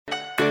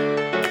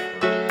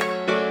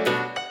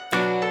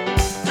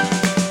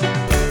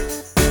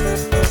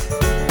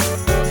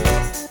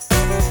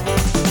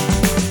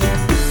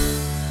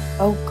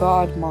Oh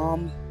God,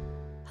 Mom.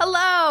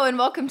 Hello, and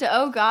welcome to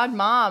Oh God,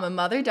 Mom, a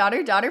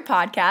mother-daughter-daughter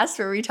podcast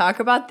where we talk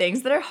about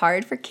things that are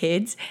hard for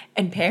kids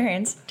and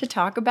parents to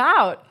talk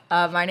about.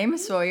 My name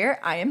is Sawyer.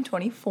 I am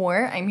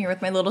 24. I'm here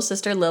with my little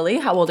sister, Lily.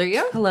 How old are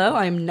you? Hello,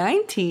 I'm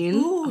 19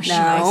 Ooh,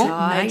 now.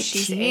 God, 19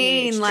 she's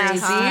aged last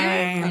crazy.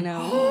 time. I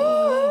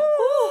know.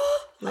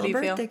 How do you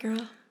feel? birthday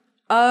girl.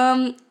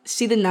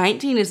 See, the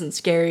 19 isn't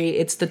scary.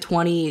 It's the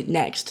 20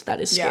 next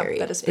that is Yeah, scary.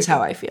 that is is how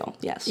I feel.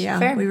 Yes. Yeah,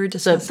 Fair. we were So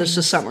discussing. that's just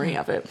a summary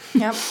of it.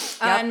 Yep.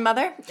 And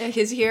Mother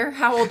is here.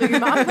 How old are you,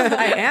 Mom?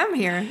 I am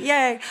here.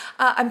 Yay.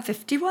 I'm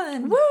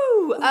 51.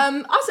 Woo!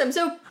 Awesome.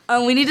 So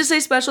We need to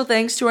say special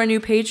thanks to our new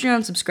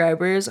Patreon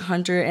subscribers,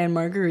 Hunter and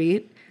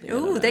Marguerite.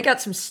 Ooh, they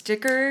got some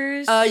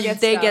stickers.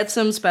 get They stuff. get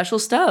some special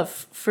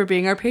stuff for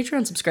being our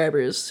Patreon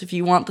subscribers. If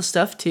you want the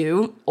stuff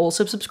too,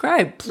 also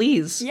subscribe,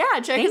 please. yeah,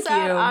 check Thank us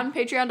out you. on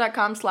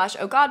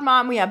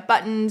patreon.com/ohgodmom. We have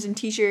buttons and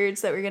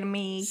t-shirts that we're going to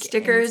make.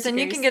 stickers, and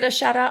you can get a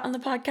shout out on the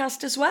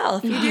podcast as well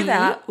if you do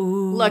that.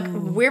 Ooh. Look,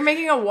 we're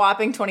making a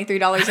whopping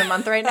 $23 a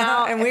month right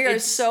now. And we are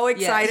so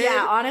excited.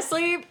 Yeah,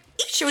 honestly.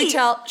 Should we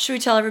tell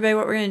everybody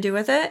what we're going to do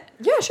with it?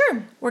 Yeah,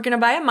 sure. We're going to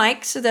buy a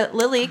mic so that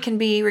Lily can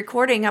be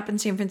recording up in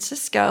San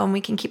Francisco and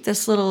we can keep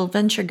this little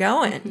venture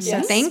going. So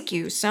Yes. thank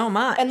you so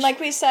much. And like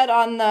we said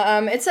on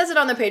the, it says it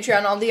on the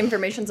Patreon, all the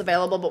information's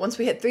available, but once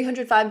we hit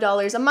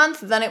 $305 a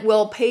month, then it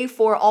will pay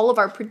for all of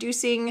our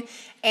producing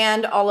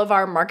and all of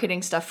our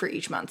marketing stuff for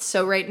each month.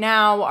 So right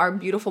now, our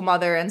beautiful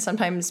mother and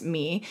sometimes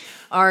me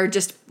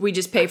we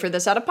just pay for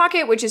this out of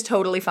pocket, which is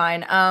totally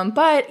fine.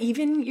 But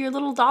even your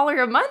little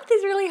 $1 a month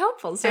is really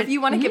helpful. So if you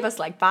want to give us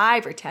like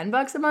 $5 or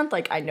 $10 a month,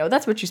 like I know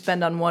that's what you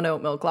spend on one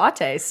oat milk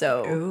latte.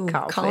 So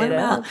Calling them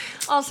out.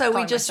 Also, we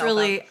Calling just myself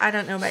really, I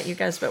don't know about you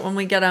guys, but when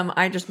we get them,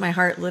 my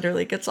heart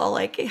literally gets all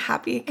like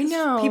happy because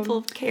know.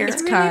 people care.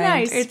 It's really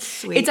nice. It's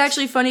sweet. It's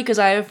actually funny because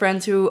I have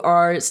friends who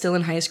are still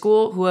in high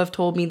school who have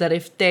told me that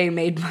if they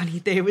made money,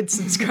 they would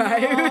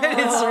subscribe.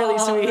 It's really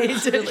sweet.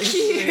 It's really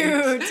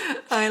cute.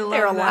 I love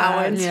Their that.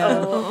 allowance. Yeah.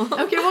 Oh.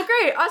 Okay, well,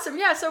 great, awesome.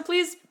 Yeah, so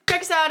please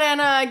check us out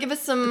and give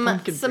us some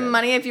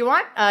money if you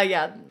want.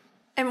 Yeah.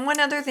 And one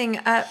other thing,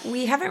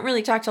 we haven't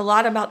really talked a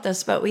lot about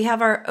this, but we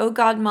have our Oh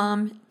God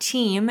Mom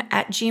team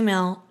at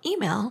Gmail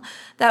email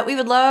that we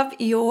would love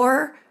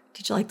your.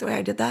 Did you like the way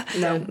I did that?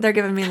 No. They're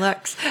giving me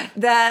looks.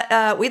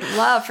 That we'd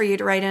love for you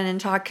to write in and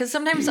talk, because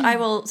sometimes I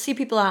will see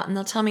people out and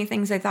they'll tell me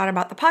things they thought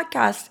about the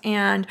podcast.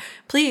 And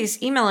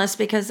please email us,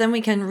 because then we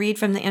can read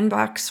from the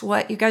inbox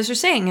what you guys are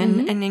saying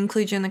and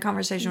include you in the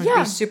conversation, which would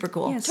Yeah. be super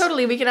cool.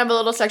 Totally. We can have a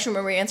little section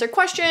where we answer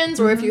questions,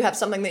 or if you have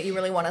something that you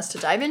really want us to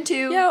dive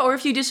into. Yeah, or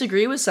if you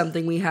disagree with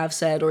something we have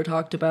said or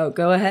talked about,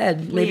 go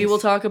ahead. Maybe Please. we'll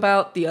talk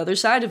about the other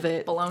side of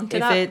it. Blown it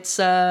if up. it's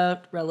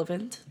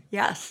relevant.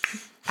 Yes,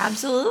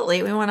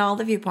 absolutely. We want all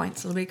the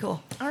viewpoints. It'll be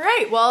cool. All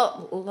right.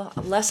 Well,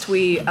 lest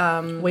we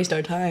Waste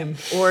our time.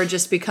 or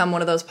just become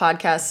one of those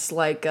podcasts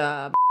like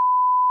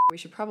we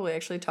should probably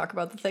actually talk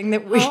about the thing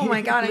that we. Oh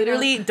my God.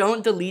 Literally,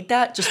 don't delete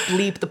that. Just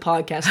bleep the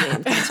podcast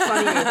name. It's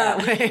funnier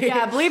that way.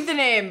 Yeah, bleep the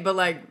name, but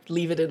like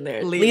Leave it in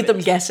there. Leave Leave them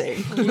it. guessing.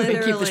 Keep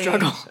the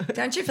struggle.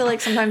 Don't you feel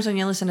like sometimes when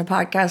you listen to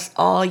podcasts,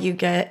 all you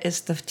get is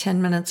the 10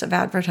 minutes of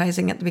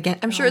advertising at the beginning?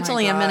 I'm sure it's my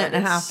only a God, minute and a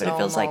it's half, but it so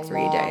feels like 3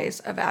 long. days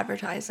of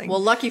advertising. Well,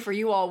 lucky for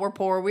you all, we're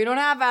poor. We don't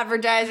have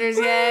advertisers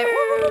yet.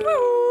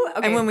 Woo!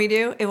 Okay. and when we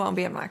do, it won't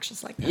be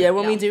obnoxious like that. Yeah,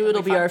 when we No, do, that'll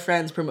it'll be be fun. our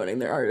friends promoting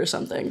their art or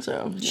something.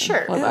 So yeah,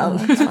 Sure. what about?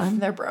 That's fine.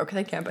 They're broke.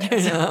 They can't pay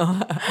us.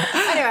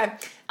 Anyway,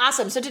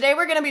 awesome. So today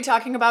we're going to be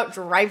talking about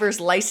driver's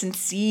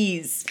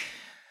licensees.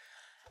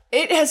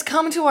 It has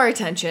come to our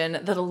attention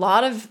that a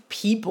lot of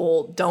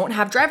people don't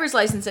have driver's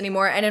license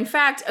anymore. And in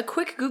fact, a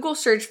quick Google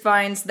search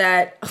finds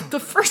that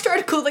the first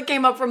article that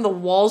came up from the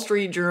Wall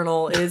Street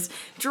Journal is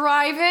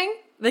driving.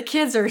 The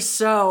kids are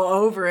so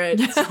over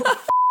it. So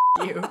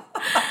you.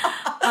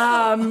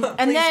 And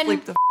then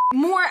bleep the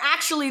more,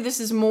 actually, this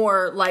is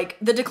more like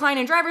the decline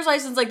in driver's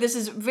license. Like, this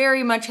is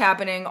very much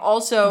happening.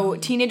 Also,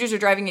 teenagers are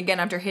driving again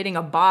after hitting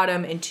a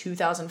bottom in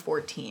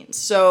 2014.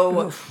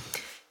 So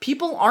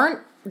people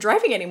aren't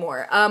driving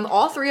anymore.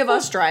 All three of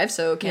us drive,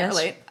 so can't Yes.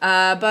 relate.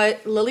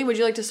 But Lily, would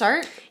you like to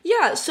start?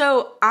 Yeah,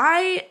 so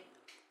I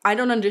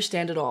don't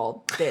understand at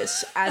all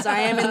this, as I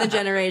am in the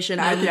generation.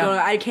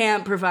 I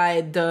can't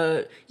provide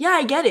the. Yeah,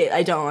 I get it.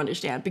 I don't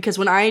understand, because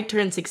when I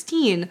turned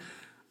 16,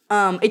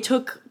 it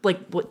took like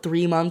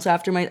 3 months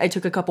after I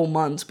took a couple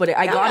months, but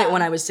I got it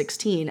when I was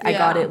 16. I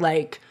got Yeah. it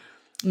like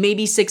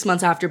maybe 6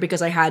 months after,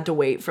 because I had to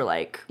wait for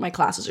like my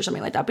classes or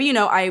something like that. But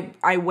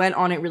I went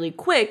on it really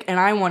quick, and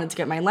I wanted to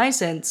get my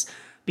license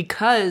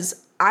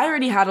because I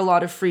already had a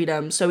lot of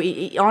freedom. So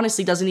it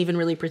honestly doesn't even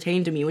really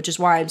pertain to me, which is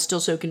why I'm still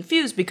so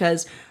confused,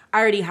 because I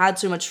already had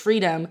so much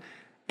freedom,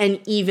 and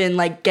even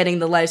like getting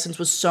the license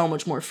was so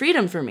much more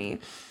freedom for me.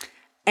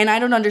 And I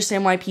don't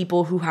understand why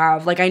people who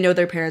have, like, I know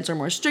their parents are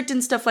more strict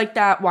and stuff like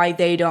that, why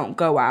they don't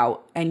go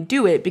out and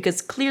do it.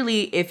 Because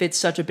clearly, if it's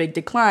such a big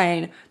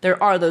decline,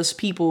 there are those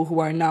people who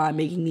are not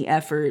making the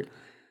effort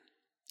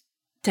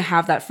to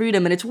have that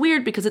freedom. And it's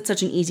weird because it's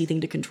such an easy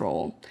thing to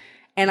control.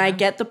 And I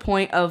get the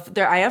point of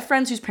I have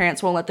friends whose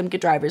parents won't let them get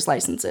driver's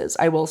licenses.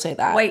 I will say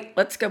that. Wait,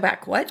 let's go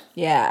back. What?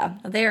 Yeah.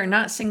 They are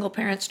not single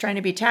parents trying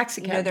to be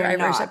taxi cab They're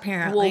drivers, not.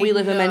 apparently. Well, we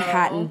live in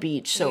Manhattan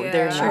Beach, so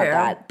they're not True,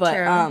 that. But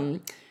true.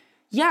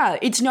 yeah,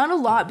 it's not a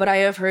lot, but I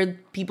have heard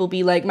people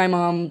be like, my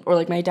mom or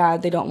like my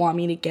dad, they don't want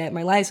me to get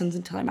my license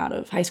until I'm out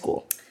of high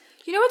school.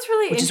 You know what's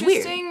really is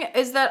weird. interesting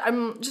is that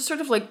I'm just sort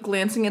of like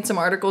glancing at some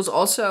articles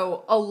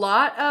also. A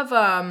lot of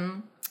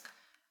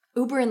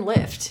Uber and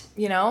Lyft,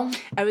 you know?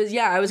 I was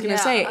gonna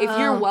say, if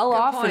you're well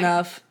off point.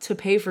 enough to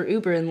pay for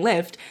Uber and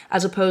Lyft,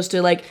 as opposed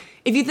to like,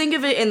 if you think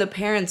of it in the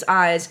parents'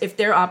 eyes, if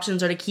their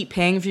options are to keep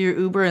paying for your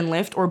Uber and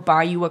Lyft or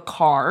buy you a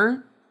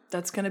car,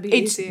 That's gonna be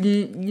it's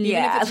easy.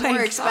 yeah, if it's more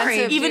like,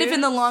 expensive, even if dude.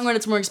 in the long run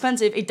it's more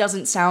expensive, it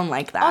doesn't sound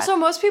like that. Also,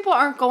 most people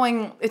aren't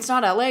going. It's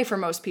not LA for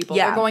most people.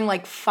 Yeah. They're going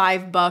like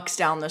 $5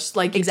 down this,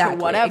 like Exactly,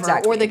 to whatever,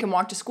 exactly. or they can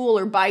walk to school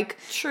or bike.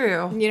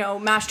 True. You know,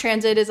 mass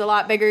transit is a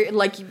lot bigger.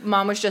 Like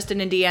mom was just in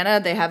Indiana.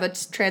 They have a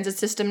transit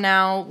system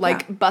now.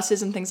 Like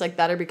buses and things like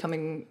that are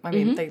becoming. I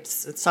mean, it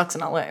sucks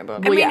in LA,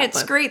 but I mean, yeah,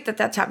 it's but- great that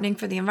that's happening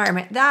for the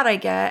environment. That I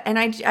get. And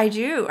I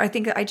do. I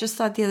think I just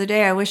thought the other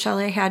day, I wish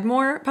LA had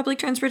more public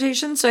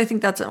transportation. So I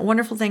think that's a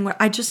wonderful thing.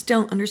 I just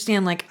don't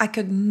understand. Like, I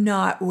could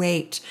not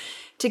wait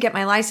to get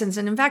my license.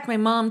 And in fact, my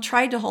mom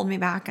tried to hold me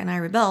back and I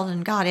rebelled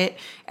and got it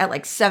at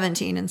like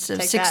 17 instead of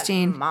Take that,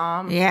 16.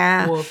 Mom.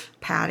 Yeah. Woof.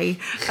 Patty.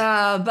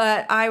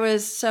 But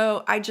there's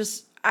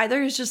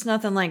just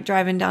nothing like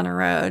driving down a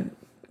road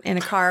in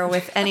a car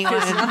with anyone.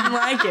 nothing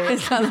like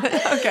it.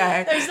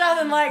 Okay. There's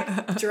nothing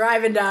like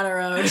driving down a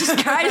road.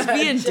 Just Guys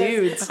being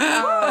dudes.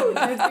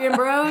 dudes being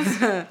bros.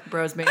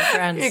 Bros being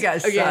friends. You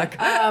guys Okay. suck.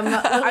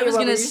 I was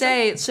gonna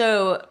say,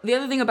 so the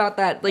other thing about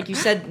that, like you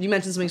said, you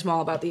mentioned something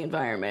small about the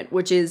environment,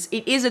 which is,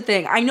 it is a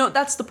thing. I know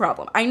that's the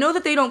problem. I know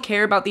that they don't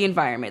care about the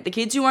environment. The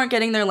kids who aren't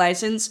getting their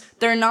license,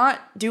 they're not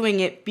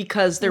doing it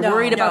because they're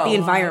worried about the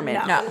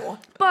environment. No.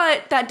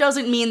 But that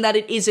doesn't mean that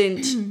it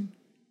isn't.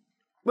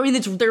 I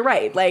mean, they're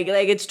right. Like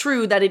it's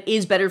true that it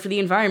is better for the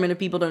environment if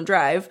people don't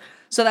drive.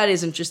 So that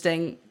is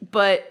interesting.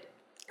 But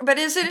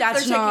is it if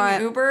that's they're not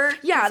taking Uber?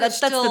 Yeah, Is it that's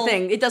the still-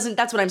 thing. It doesn't.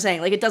 That's what I'm saying.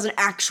 Like, it doesn't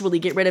actually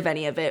get rid of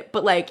any of it.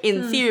 But like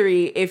in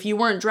theory, if you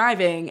weren't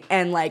driving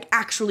and like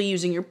actually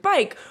using your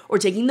bike or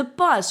taking the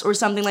bus or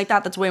something like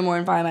that, that's way more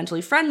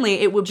environmentally friendly.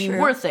 It would be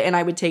worth it, and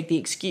I would take the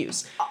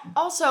excuse.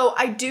 Also,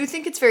 I do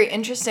think it's very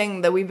interesting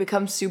that we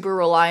become super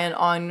reliant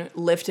on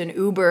Lyft and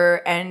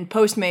Uber and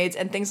Postmates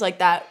and things like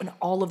that when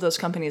all of those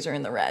companies are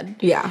in the red.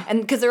 Yeah.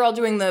 And because they're all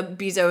doing the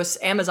Bezos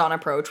Amazon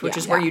approach, which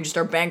is where you just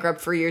are bankrupt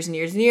for years and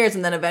years and years,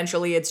 and then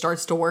eventually it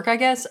starts to work, I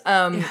guess.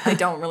 I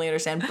don't really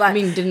understand. But I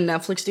mean, didn't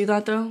Netflix do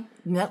that though?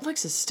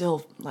 Netflix is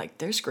still, like,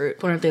 they're screwed.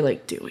 But aren't they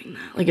like doing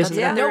that? Like, isn't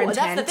that No, their that's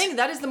the intent? thing.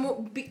 That is the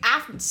more...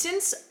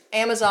 Since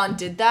Amazon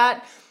did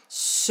that,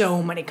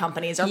 so many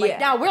companies are like, Yeah.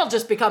 now we'll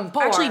just become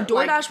poor. Actually,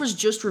 DoorDash Like, was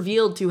just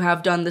revealed to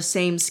have done the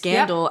same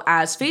scandal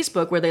as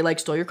Facebook, where they like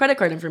stole your credit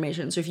card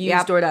information. So if you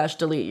use DoorDash,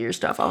 delete your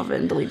stuff off of it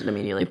and delete it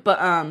immediately. But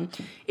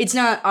it's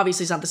not,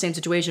 obviously it's not the same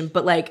situation,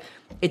 but like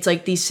it's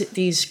like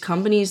these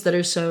companies that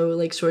are so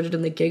like sorted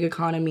in the gig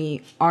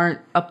economy aren't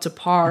up to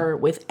par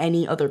with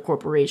any other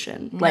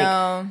corporation.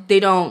 Like they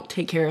don't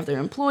take care of their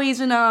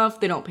employees enough,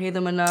 they don't pay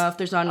them enough,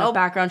 there's not enough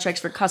background checks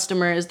for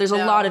customers. There's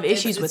a lot of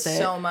issues with it.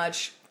 So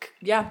much.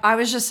 Yeah. I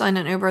was just on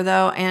an Uber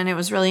though, and it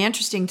was really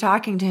interesting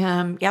talking to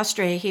him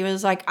yesterday. He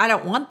was like, I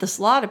don't want this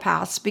law to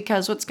pass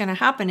because what's going to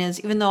happen is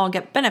even though I'll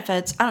get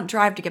benefits, I don't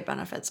drive to get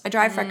benefits. I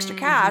drive for extra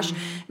cash.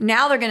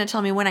 Now they're going to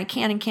tell me when I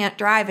can and can't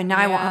drive, and now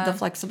I won't have the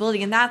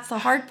flexibility. And that's the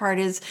hard part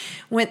is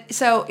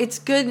so it's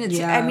good. And it's,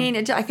 I mean,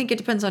 I think it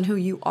depends on who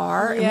you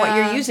are and what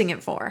you're using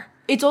it for.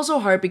 It's also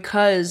hard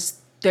because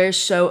they're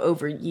so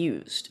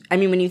overused. I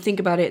mean, when you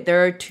think about it,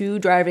 there are two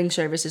driving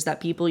services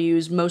that people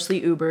use,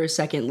 mostly Uber,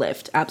 second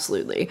Lyft,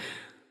 absolutely.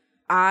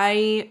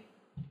 I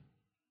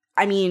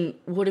mean,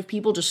 what if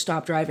people just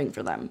stop driving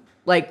for them?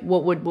 Like,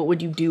 what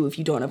would you do if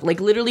you don't have,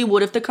 like, literally,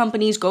 what if the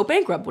companies go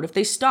bankrupt? What if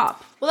they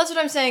stop? Well, that's what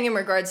I'm saying in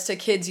regards to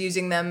kids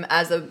using them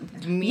as a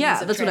means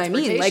Yeah, of that's what I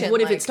mean. Like,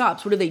 what if it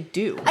stops? What do they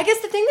do? I guess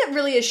the thing that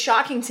really is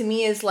shocking to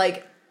me is,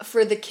 like,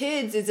 for the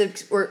kids,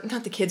 or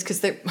not the kids,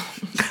 because they're...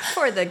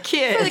 For the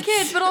kids. For the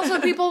kids, but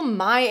also people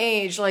my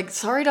age. Like,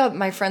 sorry to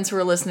my friends who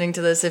are listening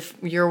to this if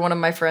you're one of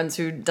my friends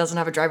who doesn't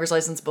have a driver's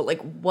license, but,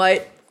 like,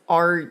 what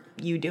are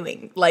you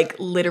doing? Like,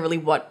 literally,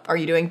 what are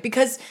you doing?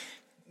 Because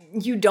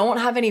you don't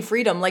have any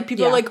freedom. Like,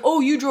 people are like, oh,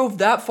 you drove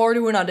that far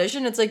to an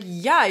audition? It's like,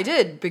 yeah, I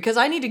did, because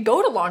I need to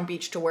go to Long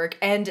Beach to work,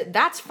 and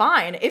that's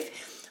fine.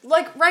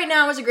 Like, right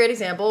now is a great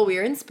example. We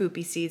are in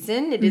spoopy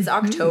season. It is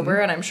October,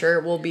 and I'm sure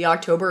it will be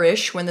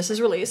October-ish when this is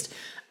released.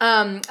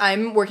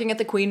 I'm working at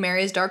the Queen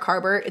Mary's Dark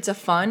Harbor. It's a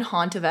fun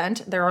haunt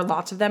event. There are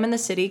lots of them in the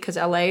city because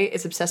LA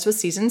is obsessed with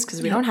seasons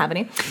because we don't have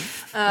any.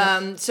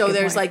 So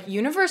there's like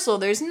Universal,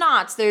 there's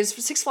Knott's, there's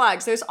Six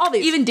Flags, there's all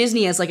these. Even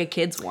Disney has, like, a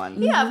kids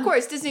one. Yeah, of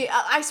course. Disney,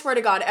 I swear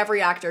to God,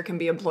 every actor can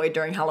be employed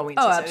during Halloween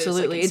Oh, season.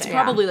 absolutely. It's insane.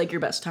 probably, like,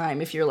 your best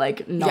time if you're,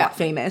 like, not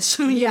famous.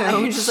 You Yeah, know?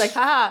 you're just like,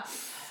 haha.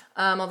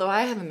 Although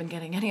I haven't been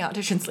getting any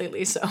auditions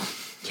lately, so.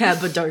 Yeah,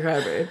 but Dark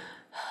Harbor.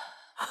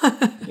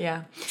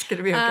 Yeah. It's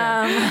gonna be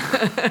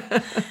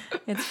okay.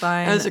 It's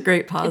fine. That was a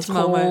great pause It's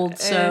moment. cold,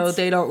 so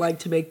they don't like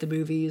to make the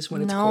movies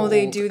when it's cold. No,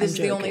 they do. This is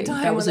I'm the only joking.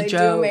 time That was when a they do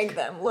joke. make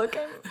them look.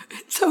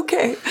 It's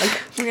okay.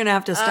 We're gonna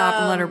have to stop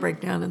and let her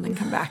break down and then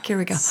come back. Here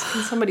we go.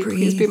 Can somebody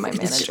please be my It's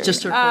manager?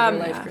 just her quarter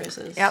life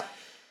crisis. Yep.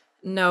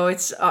 No,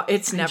 it's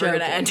never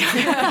gonna joking.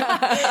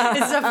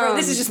 end.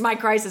 This is just my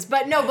crisis.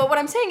 But what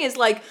I'm saying is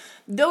like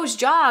those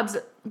jobs.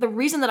 The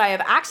reason that I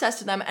have access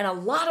to them, and a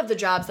lot of the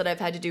jobs that I've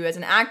had to do as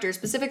an actor,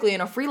 specifically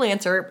in a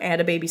freelancer and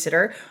a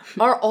babysitter,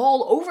 are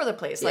all over the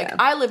place. Like Yeah.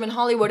 I live in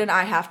Hollywood and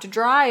I have to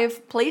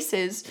drive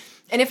places.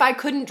 And if I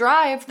couldn't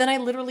drive, then I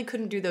literally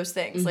couldn't do those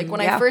things. Like when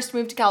I first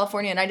moved to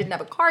California and I didn't have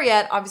a car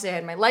yet, obviously I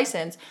had my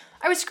license,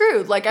 I was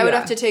screwed. Like I would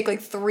have to take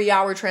like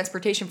 3-hour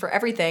transportation for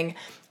everything.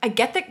 I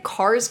get that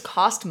cars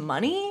cost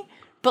money,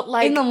 but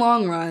like In the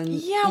long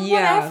run,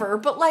 whatever.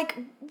 But like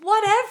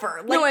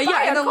whatever. Like No, buy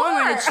yeah, in a the long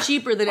run, car. it's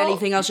cheaper than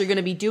anything else you're going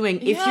to be doing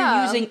if you're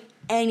Yeah. using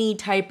any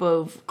type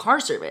of car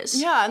service.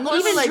 Yeah, and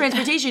even like-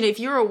 transportation. If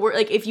you're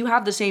if you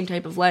have the same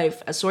type of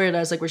life as Sawyer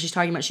does, like where she's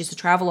talking about she used to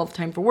travel all the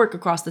time for work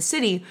across the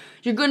city,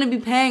 you're going to be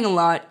paying a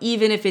lot,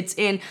 even if it's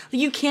in.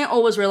 You can't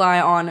always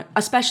rely on,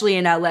 especially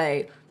in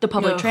LA, the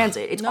public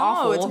transit. It's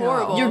awful. it's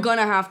horrible. You're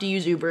gonna have to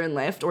use Uber and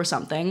Lyft or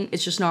something.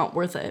 It's just not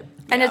worth it.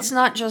 And it's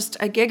not just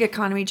a gig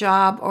economy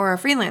job or a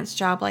freelance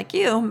job like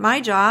you.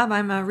 My job,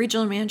 I'm a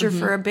regional manager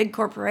for a big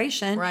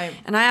corporation. Right.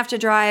 And I have to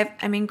drive.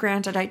 I mean,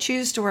 granted, I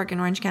choose to work in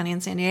Orange County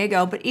and San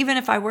Diego, but even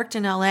if I worked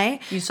in LA,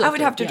 still I would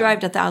have to yeah. drive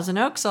to Thousand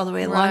Oaks all the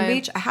way to Long Right.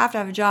 Beach. I have to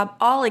have a job.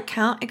 All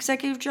account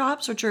executive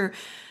jobs, which are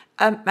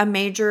a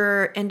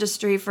major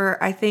industry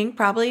for, I think,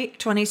 probably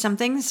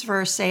 20-somethings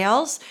for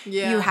sales.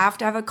 Yeah. You have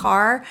to have a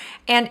car.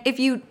 And if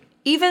you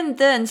even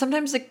then,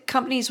 sometimes the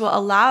companies will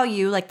allow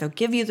you, like they'll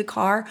give you the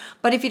car,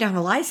 but if you don't have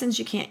a license,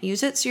 you can't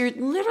use it. So you're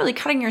literally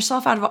cutting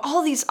yourself out of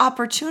all these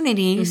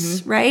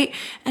opportunities, right?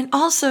 And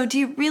also, do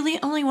you really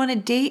only want to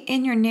date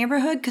in your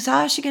neighborhood? Because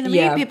how is she going to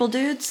Yeah. meet people,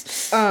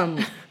 dudes?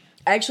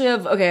 I actually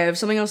have I have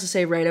something else to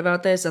say right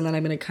about this, and then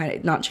I'm gonna kind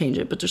of not change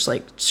it, but just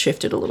like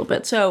shift it a little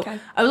bit. So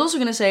I was also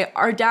gonna say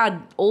our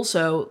dad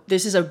also,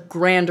 this is a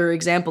grander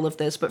example of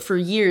this, but for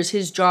years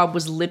his job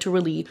was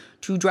literally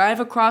to drive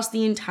across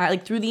the entire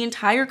through the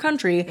entire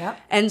country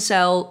and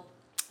sell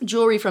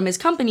jewelry from his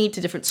company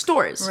to different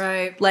stores.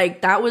 Right.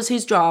 Like that was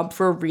his job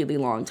for a really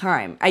long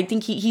time. I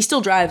think he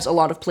still drives a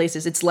lot of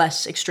places. It's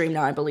less extreme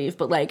now, I believe,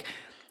 but like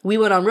we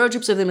went on road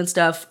trips with him and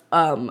stuff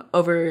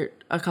over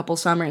a couple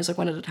summers, like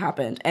when it had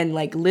happened. And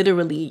like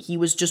literally he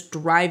was just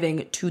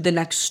driving to the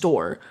next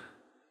store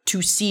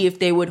to see if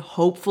they would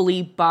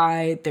hopefully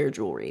buy their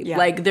jewelry. Yeah.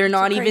 Like they're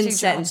not even crazy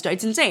set in job. stone.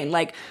 It's insane.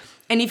 Like,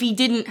 and if he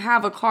didn't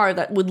have a car,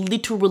 that would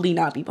literally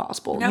not be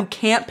possible. No. You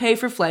can't pay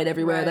for flight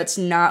everywhere. Right. That's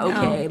not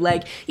okay.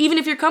 Like even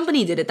if your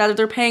company did it, that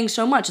they're paying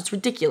so much, it's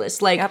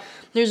ridiculous. Like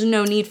there's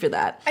no need for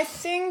that. I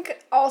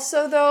think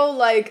also though,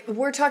 like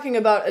we're talking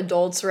about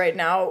adults right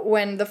now.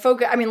 When the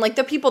focus, I mean, like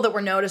the people that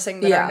we're noticing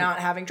that Yeah. are not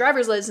having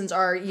driver's license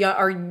are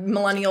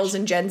millennials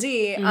and Gen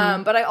Z.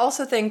 But I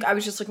also think I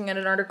was just looking at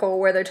an article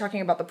where they're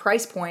talking about the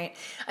price point.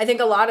 I think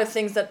a lot of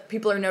things that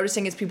people are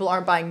noticing is people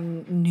aren't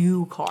buying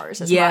new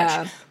cars as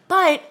Yeah. much.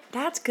 But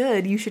that's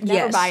good. You should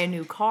never Yes. buy a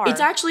new car. It's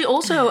actually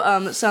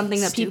also something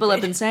that people have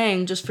Stupid. been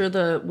saying, just for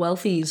the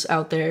wealthies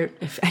out there,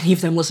 if any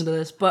of them listen to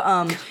this.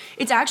 But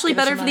it's actually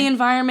better for the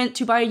environment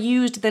to buy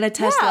used than a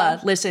Tesla. Yeah.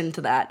 Listen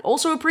to that.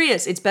 Also a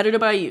Prius. It's better to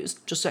buy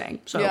used. Just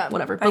saying. So Yeah.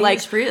 whatever. But But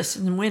like, Prius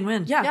and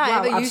win-win. yeah, yeah, I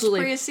have wow, a used absolutely.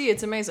 Prius C.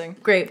 It's amazing.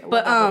 Great.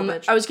 But that little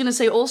bitch. I was gonna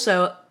say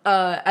also,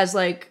 as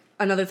like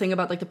another thing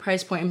about like the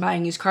price point and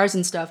buying used cars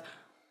and stuff,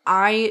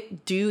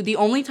 the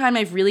only time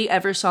I've really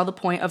ever saw the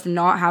point of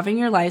not having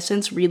your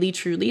license really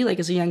truly, like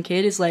as a young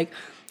kid, is like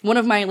one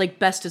of my like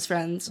bestest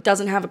friends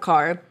doesn't have a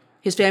car.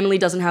 His family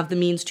doesn't have the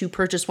means to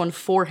purchase one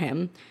for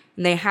him.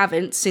 And they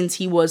haven't since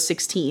he was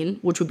 16,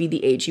 which would be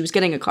the age he was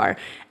getting a car.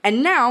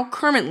 And now,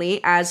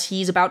 currently, as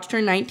he's about to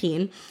turn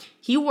 19,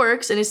 he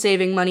works and is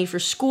saving money for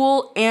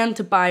school and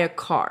to buy a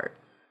car.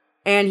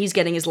 And he's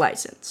getting his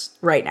license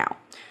right now.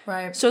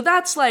 Right. So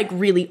that's like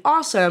really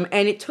awesome,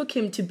 and it took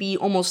him to be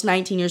almost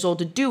 19 years old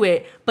to do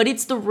it, but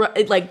it's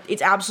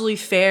it's absolutely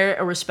fair,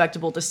 a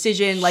respectable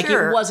decision. Like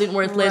Sure. it wasn't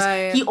worthless.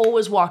 Right. He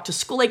always walked to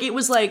school. Like it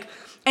was like,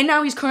 and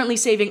now he's currently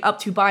saving up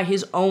to buy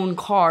his own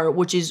car,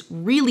 which is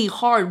really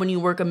hard when you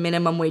work a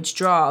minimum wage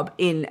job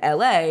in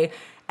LA.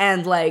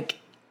 And like,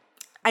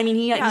 I mean,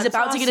 he's it's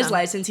about to get his awesome.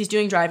 license. He's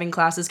doing driving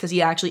classes because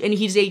and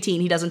he's 18.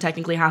 He doesn't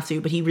technically have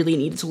to, but he really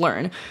needed to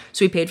learn.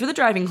 So he paid for the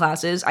driving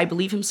classes, I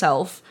believe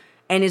himself,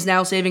 and is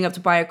now saving up to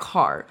buy a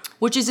car,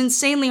 which is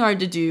insanely hard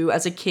to do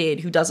as a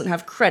kid who doesn't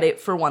have credit,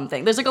 for one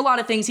thing. There's like a lot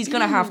of things he's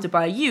gonna have to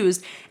buy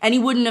used, and he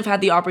wouldn't have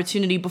had the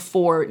opportunity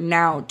before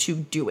now to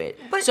do it.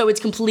 So it's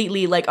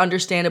completely like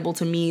understandable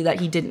to me that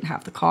he didn't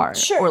have the car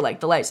or like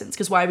the license,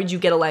 because why would you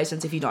get a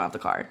license if you don't have the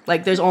car?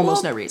 Like there's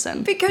almost no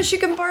reason. Because you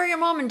can borrow your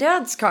mom and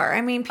dad's car.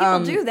 I mean,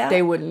 people do that.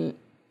 They wouldn't.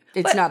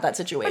 It's not that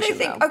situation,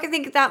 I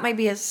think that might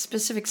be a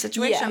specific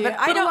situation. But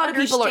I but don't a lot of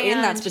people are in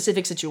that understand-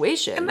 specific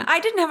situation. I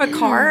didn't have a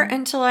car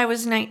until I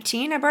was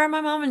 19. I borrowed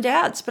my mom and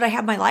dad's, but I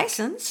had my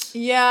license.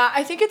 Yeah,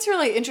 I think it's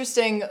really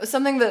interesting.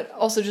 Something that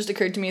also just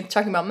occurred to me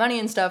talking about money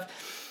and stuff.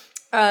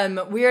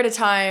 We're at a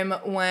time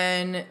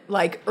when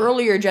like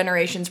earlier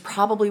generations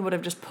probably would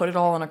have just put it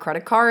all on a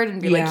credit card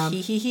and be like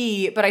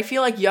he. But I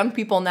feel like young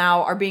people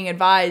now are being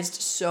advised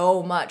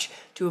so much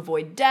to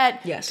avoid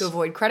debt, to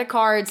avoid credit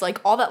cards, like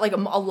all that. Like a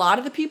lot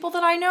of the people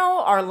that I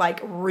know are like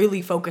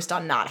really focused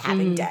on not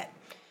having debt.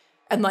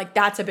 And like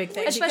that's a big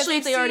thing. Especially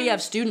if they already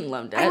have student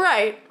loan debt.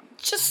 Right.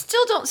 Just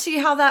still don't see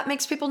how that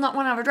makes people not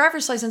want to have a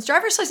driver's license.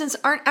 Driver's licenses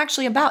aren't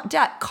actually about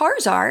debt.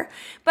 Cars are.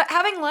 But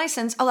having a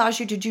license allows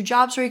you to do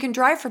jobs where you can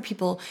drive for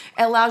people.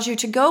 It allows you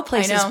to go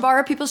places,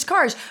 borrow people's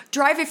cars,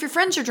 drive if your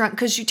friends are drunk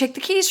because you take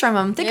the keys from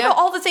them. Think about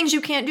all the things you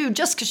can't do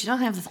just because you don't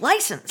have the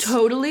license.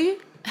 Totally.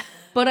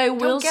 But I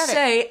will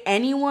say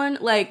anyone,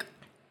 like,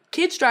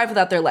 kids drive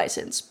without their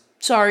license.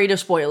 Sorry to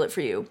spoil it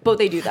for you, but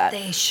they do that.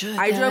 They should.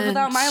 I drove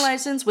without my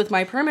license, with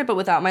my permit, but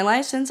without my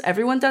license.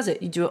 Everyone does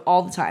it. You do it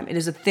all the time. It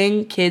is a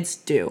thing kids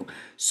do.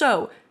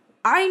 So,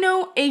 I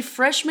know a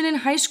freshman in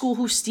high school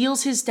who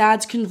steals his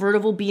dad's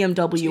convertible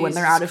BMW when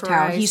they're out of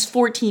town. He's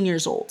 14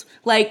 years old.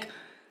 Like,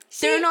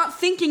 they're not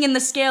thinking in the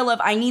scale of,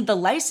 I need the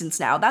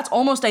license now. That's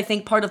almost, I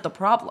think, part of the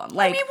problem.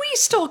 Like, I mean, we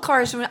stole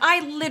cars from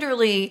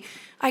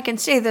I can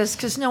say this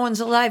because no one's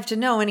alive to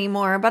know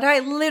anymore, but I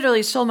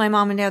literally stole my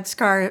mom and dad's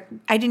car.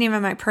 I didn't even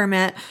have my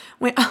permit,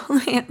 went all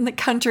the way in the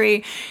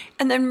country,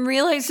 and then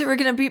realized they were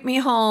going to beat me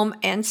home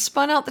and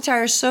spun out the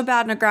tires so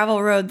bad on a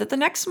gravel road that the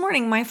next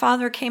morning my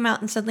father came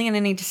out and said, Leanne, I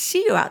need to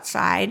see you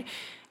outside.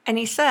 And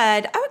he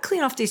said, I would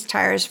clean off these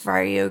tires if I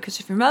were you,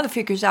 because if your mother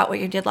figures out what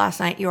you did last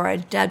night, you are a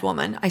dead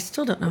woman. I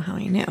still don't know how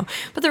he knew,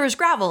 but there was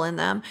gravel in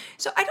them.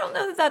 So I don't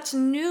know that that's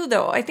new,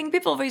 though. I think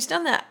people have always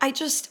done that. I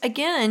just,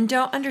 again,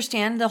 don't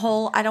understand the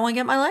whole, I don't want to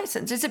get my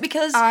license. Is it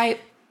because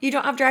you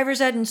don't have driver's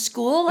ed in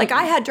school? Like,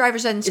 I had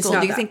driver's ed in school.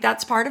 Do you think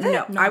that's part of it?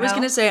 No, I was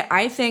going to say,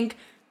 I think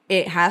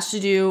it has to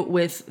do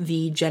with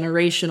the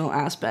generational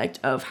aspect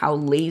of how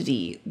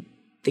lazy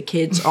the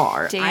kids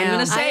are. Damn. I'm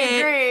gonna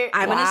say it.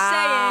 I'm gonna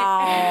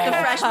say it.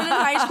 The freshmen in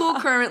high school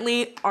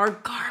currently are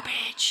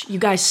garbage. You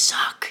guys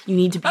suck. You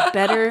need to be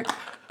better.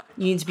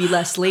 You need to be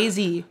less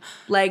lazy.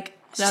 Like,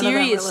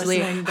 seriously.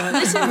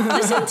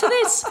 Listen to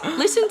this.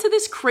 Listen to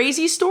this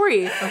crazy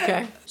story.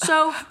 Okay.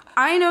 So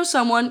I know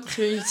someone,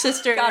 your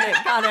sister Got it.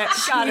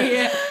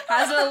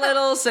 has a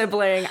little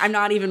sibling. I'm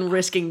not even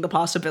risking the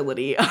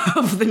possibility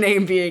of the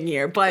name being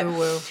here, but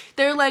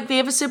they're like, they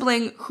have a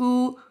sibling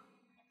who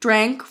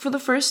drank for the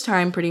first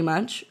time, pretty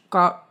much,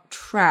 got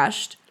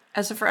trashed.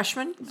 As a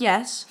freshman?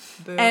 Yes.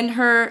 Boo. And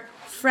her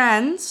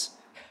friends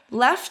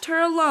left her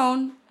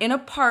alone in a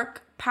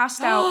park,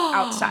 passed out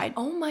outside.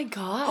 Oh my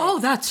God. Oh,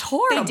 that's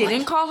horrible. They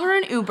didn't call her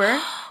an Uber.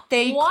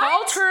 They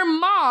called her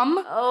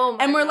mom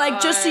and were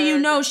like, just so you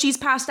know, she's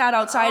passed out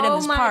outside in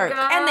this park.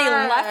 God. And they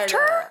left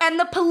her? And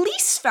the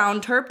police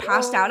found her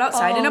passed out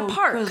outside in a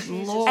park.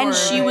 And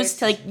she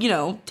was, like, you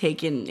know,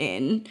 taken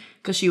in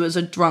because she was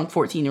a drunk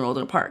 14-year-old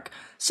in a park.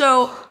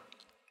 So,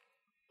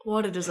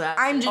 what a disaster.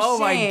 I'm just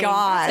saying, my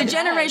God. The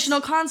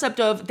generational concept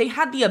of they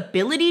had the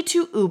ability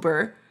to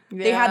Uber,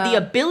 they had the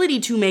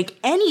ability to make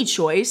any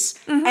choice,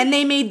 and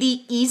they made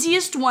the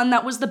easiest one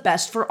that was the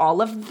best for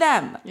all of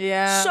them.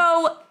 Yeah.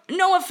 So,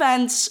 no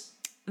offense,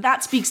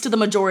 that speaks to the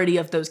majority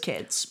of those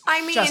kids.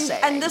 I mean, Just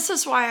saying. and this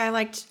is why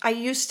I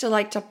used to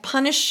like to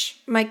punish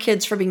my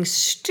kids for being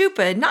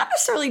stupid, not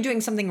necessarily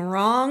doing something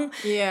wrong,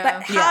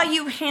 but how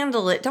you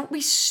handle it. Don't be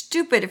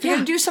stupid. If you're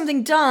going to do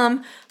something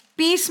dumb,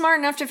 be smart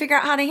enough to figure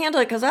out how to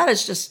handle it, because that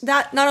is just,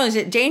 that not only is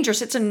it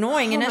dangerous, it's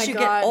annoying, and as you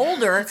get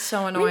older, it's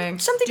so annoying. I mean,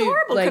 something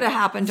horrible could have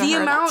happened to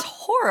her. That's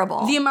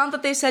horrible. The amount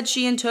that they said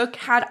she intook,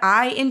 had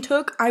I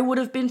intook, I would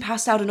have been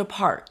passed out in a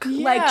park.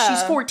 Like,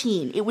 she's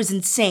 14. It was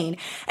insane.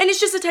 And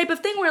it's just the type of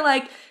thing where,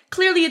 like,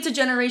 clearly it's a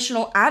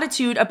generational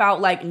attitude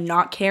about, like,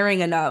 not caring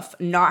enough,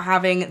 not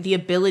having the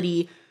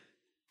ability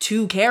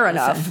to care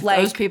enough. Like,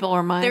 those people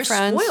are my they're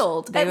friends.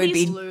 Spoiled. They would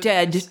be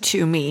dead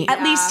to me.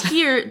 At least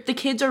here, the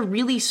kids are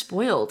really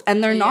spoiled,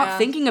 and they're not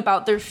thinking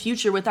about their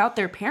future without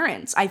their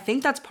parents. I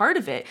think that's part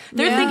of it.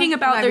 They're thinking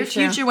about their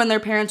future when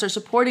their parents are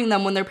supporting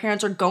them, when their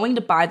parents are going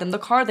to buy them the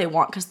car they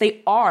want, because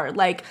they are.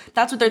 Like,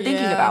 that's what they're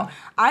thinking about.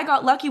 I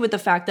got lucky with the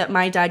fact that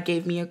my dad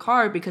gave me a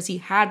car because he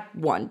had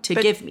one to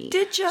give me.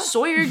 Did you?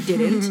 Sawyer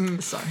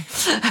didn't. Sorry.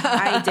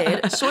 I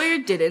did. Sawyer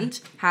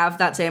didn't have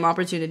that same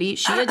opportunity.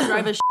 She had to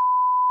drive a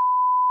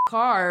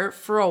car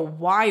for a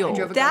while.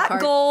 That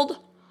gold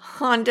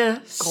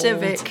Honda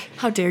Civic.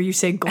 How dare you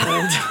say gold?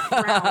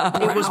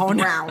 Brown. It was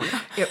brown.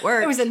 It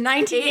worked. It was a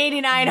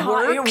 1989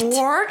 Honda. It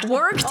worked.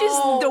 Worked is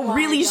the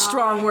really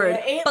strong word.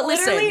 But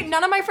listen,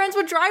 none of my friends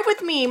would drive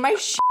with me. My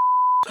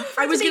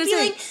I was gonna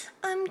say,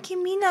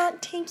 can we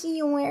not take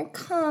your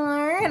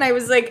car? And I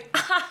was like,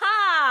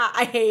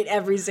 I hate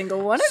every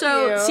single one of you.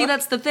 so see,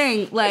 that's the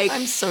thing. Like,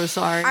 I'm so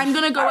sorry. I'm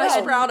gonna go I was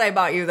ahead. proud I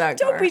bought you that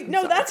car.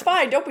 That's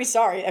fine. Don't be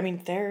sorry. I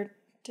mean, they're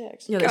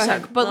dicks. Yeah, they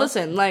suck. But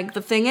listen, like,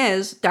 the thing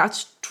is,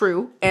 that's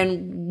true.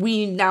 And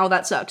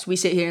that sucks. We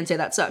sit here and say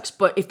that sucks.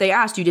 But if they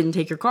asked, you didn't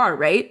take your car,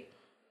 right?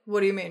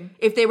 What do you mean?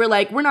 If they were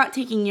like, we're not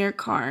taking your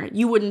car,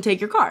 you wouldn't take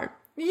your car.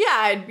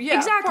 Yeah,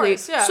 Exactly. Of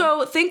course, yeah.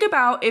 So think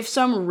about if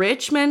some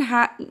rich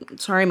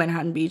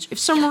Manhattan Beach, if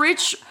some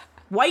rich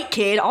white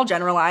kid, I'll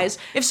generalize,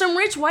 if some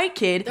rich white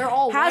kid They're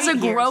all has a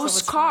white here, gross so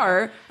it's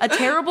car, a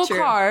terrible True.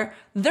 car,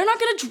 they're not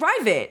going to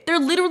drive it. They're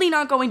literally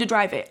not going to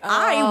drive it.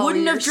 I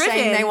wouldn't have driven.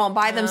 Saying they won't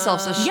buy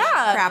themselves a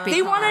crappy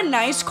they car. want a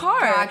nice car.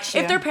 Gotcha.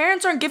 If their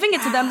parents aren't giving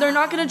it to them, they're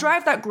not going to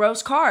drive that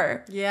gross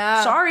car.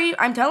 Yeah. Sorry,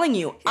 I'm telling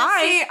you.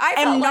 I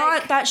felt am not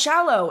like- that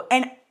shallow.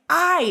 And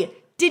I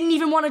didn't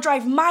even want to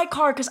drive my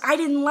car because I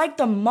didn't like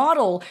the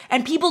model.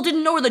 And people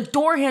didn't know where the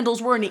door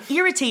handles were and it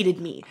irritated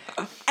me.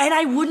 And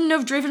I wouldn't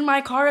have driven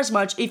my car as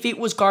much if it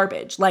was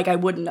garbage. Like, I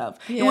wouldn't have.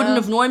 It wouldn't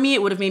have annoyed me.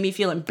 It would have made me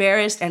feel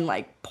embarrassed and,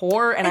 like,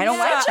 poor. And I don't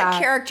like It's a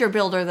that. character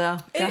builder, though.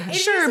 It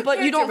Sure, is a but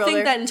you character don't builder.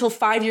 think that until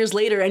 5 years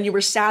later and you were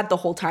sad the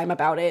whole time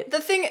about it. The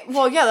thing,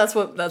 well, yeah, that's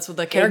what the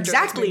character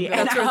Exactly.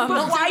 That's And what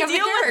but why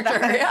deal with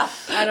that? Yeah.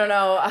 I don't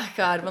know. Oh,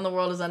 God, when the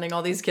world is ending,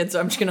 all these kids,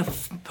 I'm just gonna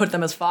put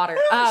them as fodder.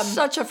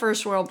 Such a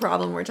first world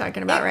problem we're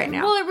talking about right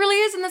now. Well, it really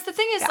is, and that's the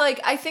thing is, like,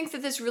 I think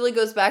that this really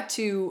goes back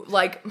to,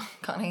 like,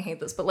 God, I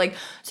hate this, but, like,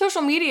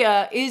 social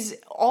media is,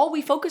 all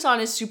we focus on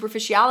is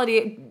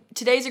superficiality.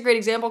 Today's a great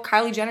example.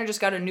 Kylie Jenner just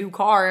got a new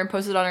car and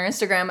posted on her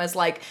Instagram as,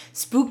 like,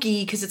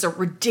 spooky, because it's a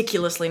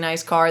ridiculously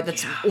nice car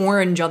that's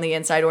orange on the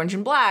inside, orange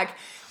and black.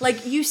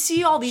 Like, you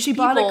see all these She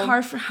people. bought a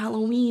car for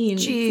Halloween.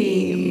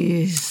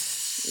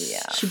 Jeez.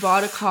 Yeah. She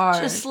bought a car.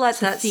 Just let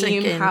to that sink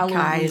theme in, Halloween.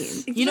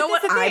 guys. You know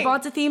That's what the I thing.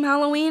 bought to theme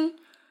Halloween?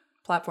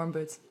 Platform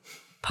boots.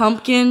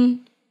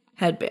 Pumpkin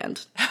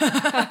headband.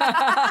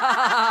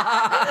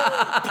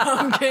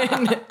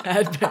 Pumpkin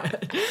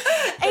headband.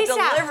 The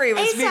delivery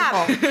was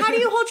beautiful. How do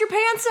you hold your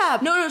pants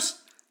up? No,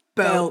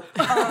 belt.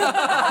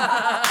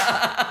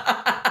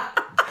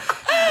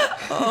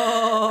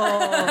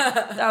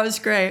 That was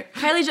great.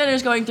 Kylie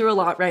Jenner's going through a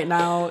lot right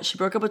now. She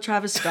broke up with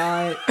Travis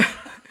Scott.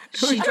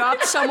 She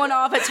dropped someone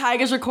off at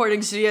Tyga's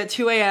recording studio at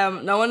 2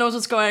 a.m. No one knows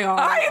what's going on.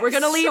 I'm We're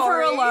gonna leave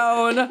her sorry.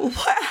 alone.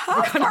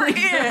 How far in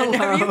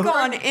have you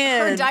gone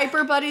Her in?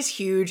 diaper butt is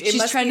huge. It She's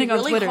must trending be on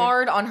really Twitter.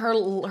 hard on her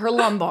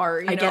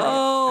lumbar. You know? get it.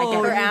 I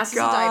get Her it. ass is a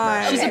God.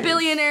 diaper. She's a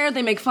billionaire.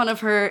 They make fun of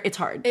her. It's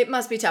hard. It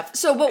must be tough.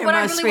 So, but what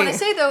I must really want be. to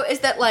say though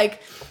is that,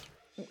 like,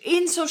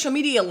 in social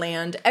media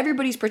land,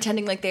 everybody's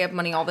pretending like they have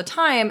money all the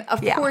time. Of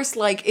course,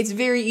 like, it's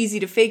very easy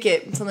to fake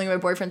it. Something my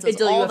boyfriend says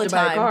Until you all have the to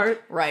buy a time. car.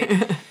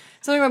 Right.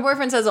 Something my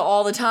boyfriend says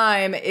all the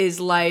time is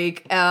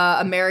like,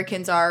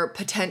 Americans are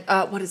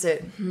what is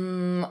it?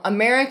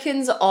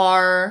 Americans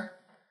are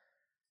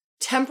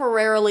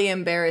temporarily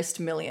embarrassed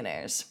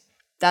millionaires.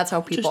 That's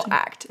how people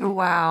act.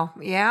 Wow.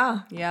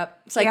 Yeah.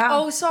 Yep. It's like, Yeah.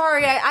 oh,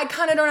 sorry, I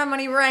kind of don't have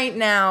money right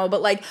now,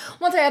 but, like,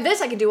 once I have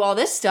this, I can do all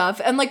this stuff.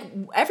 And, like,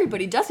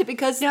 everybody does it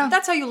because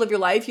that's how you live your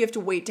life. You have to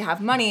wait to have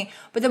money.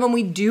 But then when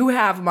we do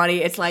have money,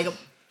 it's like,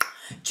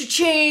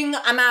 cha-ching,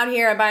 I'm out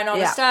here, I'm buying all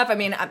this stuff. I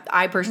mean,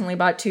 I personally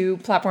bought 2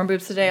 platform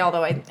boots today,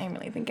 although I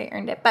really think I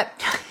earned it. But,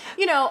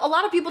 you know, a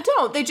lot of people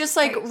don't. They just,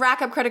 like,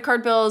 rack up credit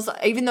card bills,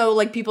 even though,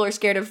 like, people are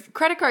scared of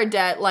credit card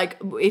debt. Like,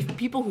 if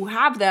people who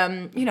have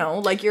them, you know,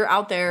 like, you're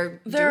out there.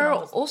 There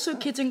are also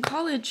kids in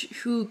college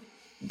who,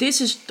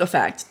 this is a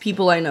fact,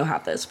 people I know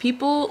have this.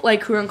 People,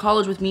 like, who are in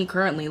college with me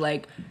currently,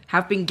 like,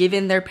 have been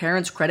given their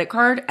parents' credit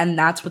card, and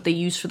that's what they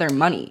use for their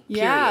money.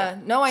 Yeah.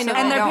 No, I know.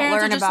 And their don't parents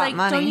are learn just about like,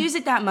 money. don't use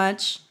it that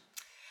much.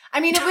 I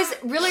mean, it was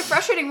really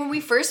frustrating when we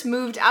first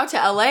moved out to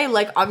LA.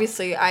 Like,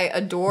 obviously, I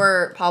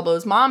adore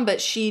Pablo's mom,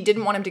 but she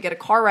didn't want him to get a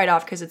car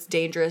write-off because it's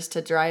dangerous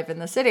to drive in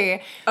the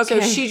city. So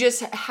Okay. she just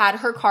had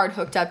her card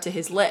hooked up to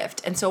his Lyft.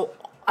 And so,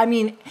 I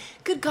mean,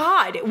 good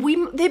God,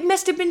 they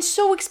must have been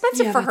so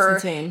expensive Yeah, for that's her.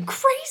 insane.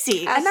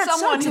 Crazy. As And that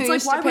someone sucks. who It's like,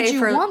 used to why would pay you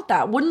for- want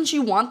that? Wouldn't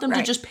you want them to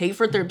Right. just pay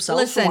for it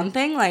themselves Listen, for one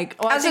thing? Like,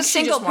 Well, I As a think she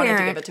single just wanted to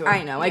parent, give it to him.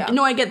 I know.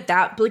 Yeah. I get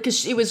that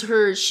because it was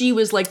her. She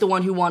was like the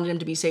one who wanted him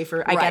to be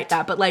safer. I Right. get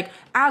that, but like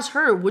as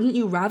her, wouldn't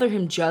you rather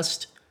him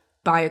just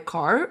buy a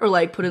car or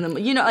like put in the?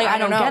 You know, like I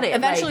don't know. get it.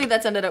 Eventually, Like,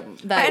 that's ended up.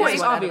 That I is know, what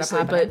ended up obviously,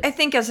 happening. but I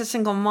think as a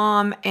single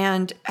mom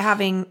and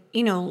having,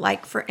 you know,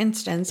 like for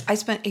instance, I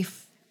spent a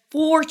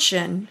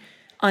fortune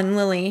on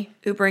Lily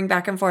Ubering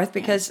back and forth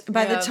because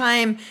by the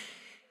time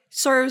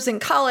Sora was in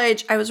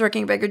college, I was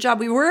working a bigger job.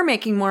 We were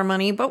making more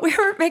money, but we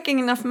weren't making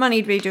enough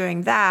money to be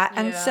doing that.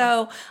 And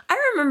so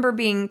I remember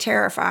being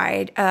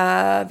terrified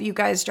of you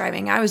guys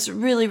driving. I was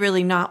really,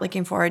 really not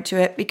looking forward to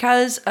it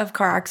because of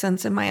car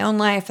accidents in my own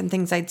life and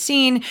things I'd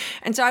seen.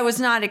 And so I was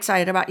not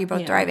excited about you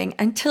both driving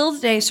until the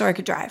day Sora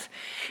could drive.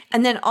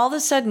 And then all of a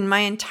sudden,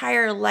 my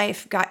entire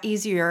life got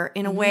easier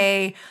in a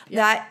way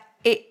that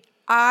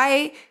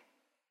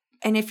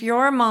and if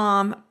you're a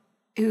mom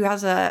who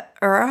has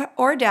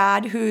or a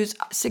dad whose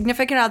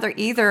significant other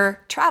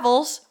either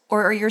travels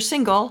or you're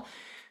single,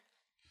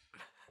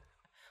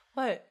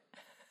 What?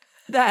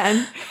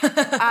 then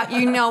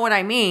you know what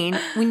I mean.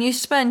 When you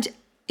spend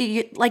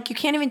you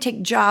can't even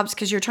take jobs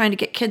because you're trying to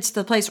get kids to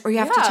the place, or you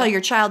have to tell your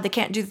child they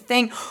can't do the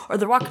thing, or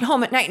they're walking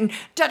home at night and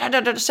da da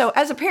da da. So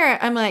as a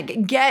parent, I'm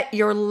like, get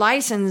your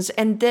license,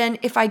 and then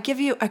if I give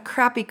you a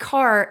crappy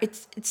car,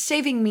 it's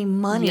saving me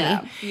money.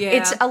 Yeah.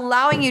 It's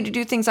allowing you to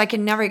do things I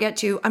can never get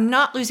to. I'm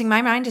not losing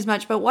my mind as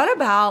much. But what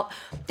about,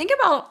 think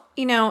about,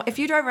 if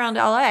you drive around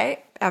LA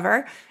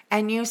ever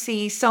and you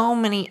see so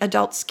many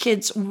adults,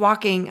 kids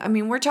walking. I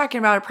mean, we're talking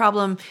about a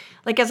problem.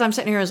 Like, as I'm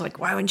sitting here, I was like,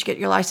 why wouldn't you get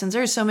your license?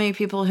 There's so many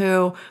people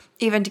who,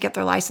 even to get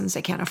their license,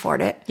 they can't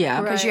afford it.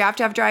 Yeah. Because you have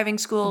to have driving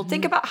school.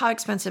 Think about how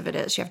expensive it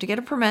is. You have to get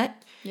a permit.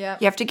 Yeah.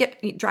 You have to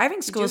get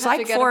driving school. It's have to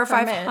like get a $400 or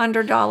permit.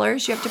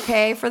 $500. You have to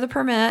pay for the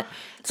permit.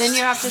 Then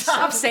you have to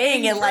Stop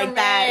saying it like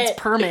that. It's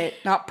permit,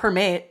 not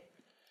permit.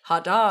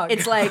 Hot dog.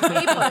 It's like a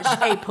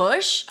push. A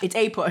push. It's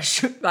a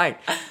push. Right.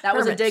 That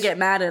was a dig at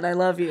Madden. I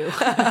love you.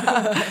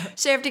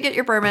 So you have to get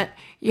your permit.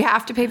 You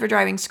have to pay for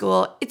driving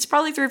school. It's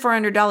probably $300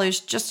 or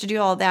 $400 just to do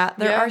all that.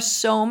 There are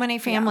so many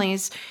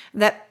families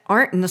that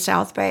aren't in the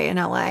South Bay in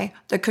LA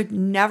that could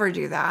never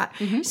do that.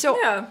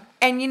 So,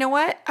 and you know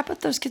what? I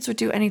bet those kids would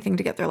do anything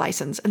to get their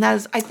license. And that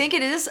is, I think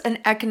it is an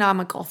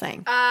economical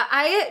thing.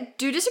 I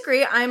do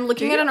disagree. I'm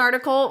looking at an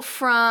article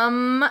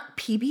from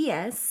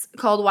PBS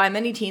called Why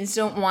Many Teens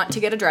Don't Want to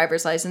Get a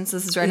Driver's License.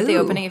 This is right at the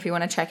opening if you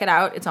want to check it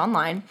out. It's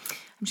online.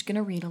 I'm just going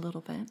to read a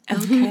little bit.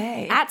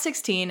 Okay. At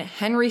 16,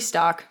 Henry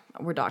Stock,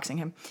 we're doxing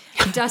him,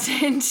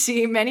 doesn't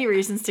see many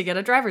reasons to get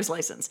a driver's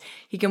license.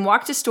 He can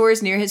walk to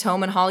stores near his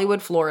home in Hollywood,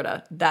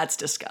 Florida. That's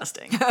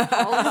disgusting.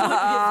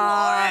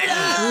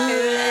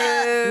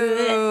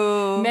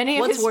 Many of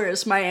What's his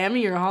worse,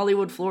 Miami or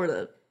Hollywood,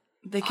 Florida?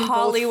 they can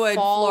Hollywood,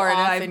 both fall Florida.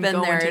 off I've and been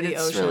go there. into And the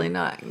it's ocean. really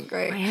not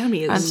great.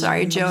 Miami is I'm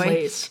sorry, the Joey.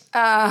 place.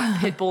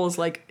 Pitbull is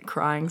like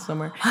crying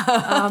somewhere.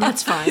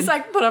 That's fine. He's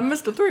like, but I'm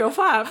Mr.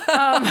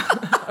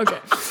 305. Okay.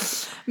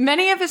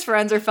 Many of his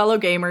friends are fellow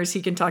gamers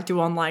he can talk to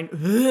online.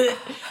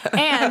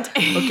 And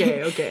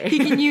Okay. he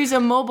can use a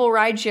mobile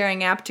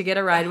ride-sharing app to get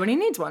a ride when he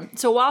needs one.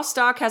 So while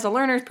Stock has a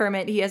learner's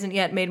permit, he hasn't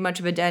yet made much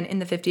of a dent in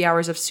the 50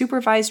 hours of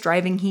supervised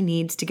driving he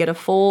needs to get a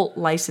full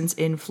license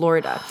in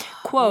Florida.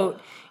 Quote,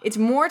 "It's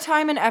more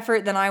time and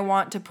effort than I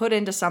want to put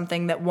into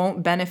something that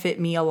won't benefit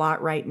me a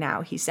lot right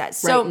now," he says.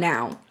 So right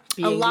now,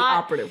 being the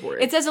operative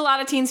word. it says a lot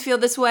of teens feel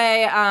this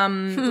way.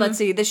 Let's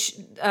see. The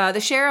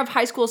share of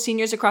high school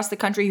seniors across the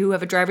country who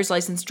have a driver's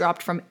license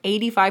dropped from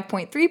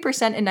 85.3%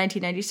 in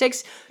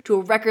 1996 to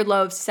a record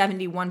low of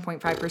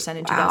 71.5%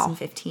 in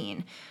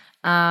 2015.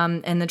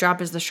 And the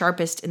drop is the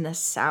sharpest in the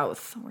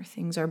South, where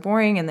things are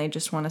boring and they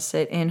just want to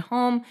sit in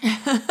home.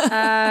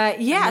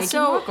 They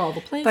can walk all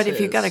the places. But if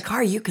you got a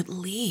car, you could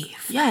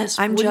leave. yes,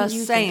 I'm wouldn't just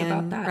you saying, think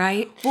about that?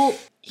 right? Well,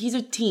 he's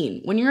a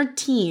teen. When you're a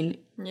teen,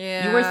 you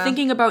are Yeah.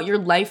 thinking about your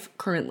life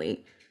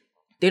currently.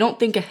 They don't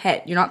think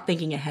ahead. You're not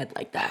thinking ahead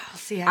like that.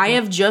 See, I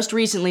have just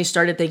recently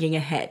started thinking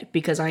ahead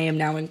because I am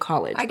now in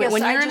college. I But guess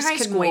when I you're just in high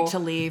couldn't school, wait to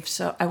leave,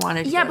 so I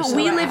wanted to yeah, go but so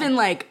we bad. live in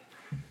like.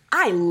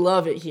 I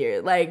love it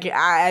here. Like,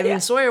 I mean,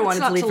 Sawyer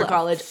wanted not to leave to for love.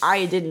 college.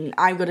 I didn't.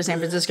 I go to San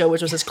Francisco,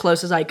 which was as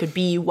close as I could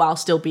be while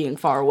still being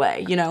far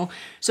away,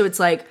 So it's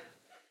like,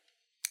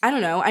 I don't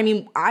know. I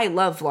mean, I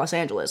love Los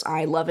Angeles.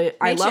 I love it.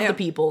 I love too. the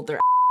people. They're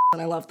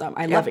and I love them.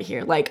 I love it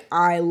here. Like,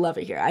 I love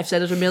it here. I've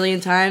said it a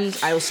million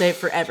times. I will say it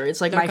forever. It's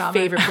like my comment.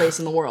 favorite place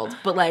in the world.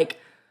 But like,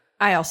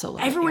 I also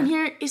love everyone it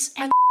here is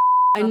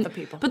Not the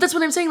people. But that's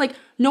what I'm saying. Like,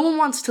 no one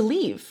wants to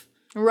leave.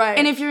 Right.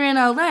 And if you're in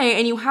LA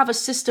and you have a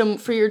system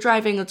for your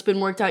driving that's been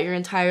worked out your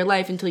entire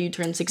life until you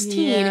turn 16,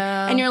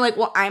 Yeah. and you're like,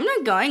 well, I'm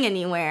not going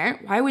anywhere.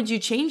 Why would you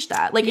change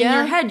that? Like, in Yeah.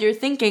 your head, you're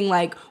thinking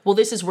like, well,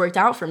 this has worked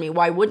out for me.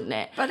 Why wouldn't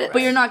it?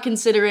 But you're not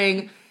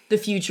considering the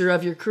future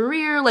of your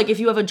career. Like, if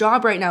you have a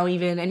job right now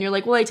even, and you're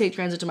like, well, I take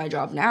transit to my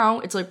job now.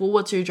 It's like, well,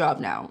 what's your job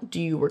now?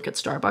 Do you work at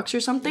Starbucks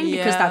or something?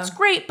 Because Yeah. that's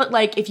great. But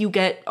like, if you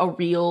get a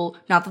real,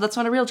 not that that's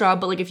not a real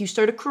job, but like if you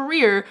start a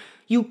career,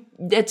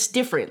 it's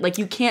different. Like,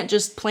 you can't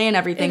just plan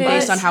everything It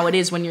based is. on how it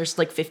is when you're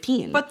like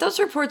 15. But those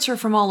reports are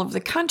from all over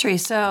the country,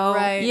 so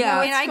Right. Yeah. No,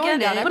 I mean, it's I going get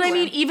down it. But I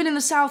mean, even in the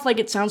South, like,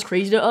 it sounds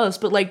crazy to us,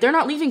 but like, they're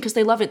not leaving because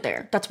they love it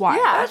there. That's why.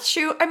 Yeah, that's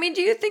true. I mean,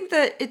 do you think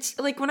that it's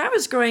like when I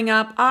was growing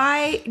up,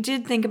 I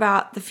did think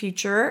about the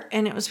future,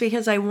 and it was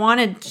because I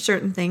wanted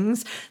certain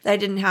things that I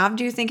didn't have.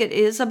 Do you think it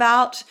is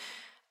about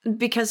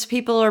because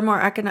people are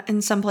more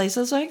in some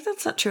places? Like,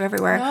 that's not true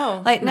everywhere.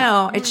 No. Like,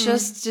 no, it's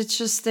just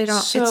they don't.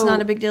 it's So,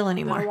 not a big deal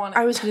anymore.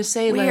 I was gonna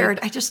say, Weird.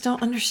 like, I just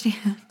don't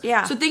understand.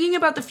 Yeah. so thinking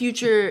about the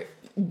future,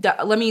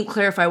 let me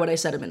clarify what I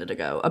said a minute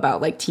ago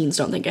about like teens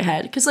don't think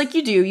ahead, because like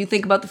you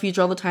think about the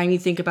future all the time. You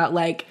think about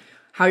like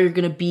how you're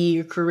gonna be,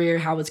 your career,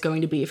 how it's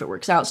going to be if it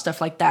works out,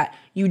 stuff like that.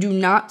 You do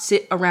not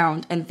sit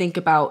around and think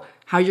about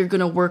how you're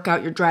gonna work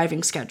out your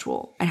driving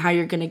schedule and how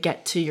you're gonna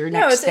get to your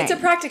next thing. it's a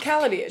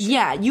practicality issue.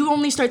 Yeah, you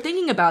only start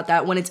thinking about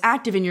that when it's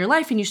active in your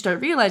life and you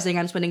start realizing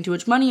I'm spending too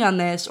much money on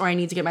this or I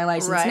need to get my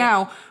license Right.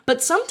 now.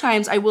 But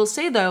sometimes I will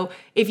say though,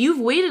 if you've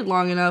waited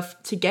long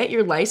enough to get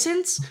your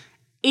license,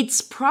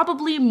 it's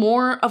probably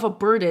more of a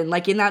burden.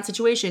 Like in that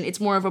situation, it's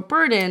more of a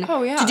burden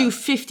to do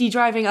 50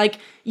 driving. Like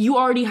you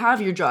already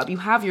have your job, you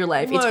have your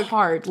life. It's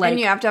hard. Like, and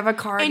you have to have a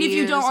car. And if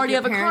you don't already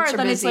have a car,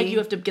 then it's like you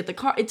have to get the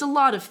car. It's a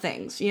lot of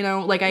things, you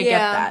know. Like I get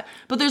that,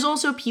 but there's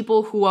also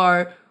people who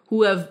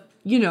have,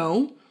 you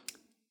know,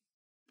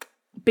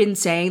 been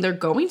saying they're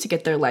going to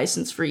get their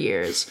license for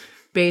years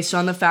based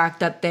on the fact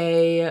that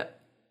they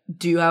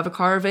do have a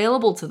car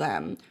available to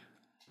them,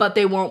 but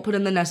they won't put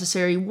in the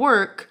necessary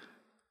work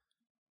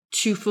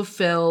to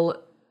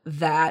fulfill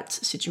that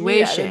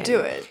situation. Yeah, to do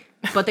it.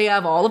 But they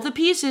have all of the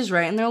pieces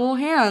right in their little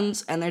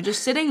hands, and they're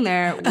just sitting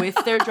there with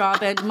their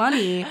job and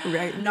money,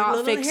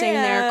 not fixing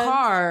their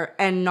car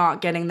and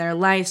not getting their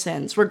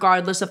license,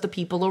 regardless of the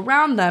people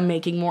around them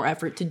making more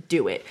effort to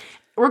do it.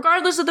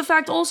 Regardless of the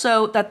fact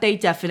also that they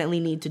definitely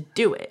need to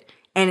do it.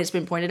 And it's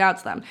been pointed out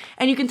to them.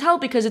 And you can tell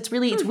because it's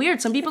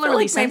weird. Some people are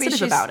really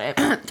sensitive about it.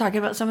 Talking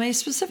about somebody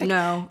specific.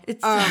 No.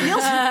 It's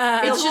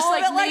it's just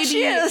like maybe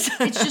she is.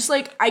 It's just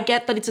like I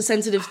get that it's a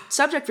sensitive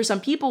subject for some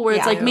people where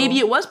it's like maybe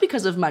it was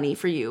because of money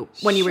for you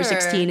when you were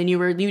 16 and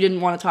you didn't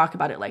want to talk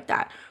about it like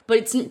that.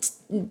 But it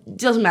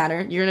doesn't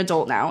matter. You're an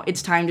adult now.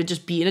 It's time to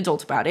just be an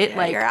adult about it. Yeah,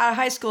 like you're out of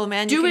high school,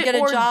 man. Do you can it get a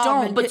or job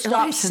don't, but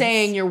stop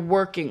saying you're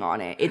working on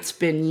it. It's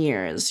been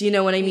years. You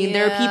know what I mean?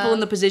 There are people in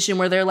the position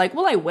where they're like,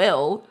 well, I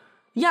will.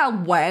 Yeah,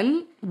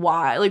 when?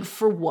 Why? Like,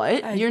 for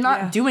what? You're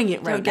not doing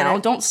it right now.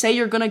 Don't say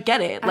you're gonna get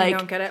it. Like, I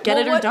don't get it. Get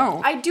it or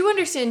don't. I do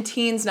understand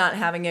teens not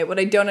having it. What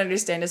I don't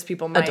understand is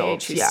people my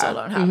Adults, age who still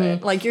don't have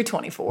it. Like, you're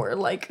 24.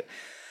 Like,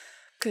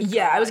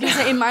 I was gonna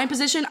say, in my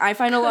position, I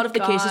find a lot of the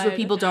cases where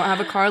people don't have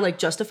a car, like,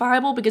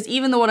 justifiable, because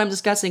even though what I'm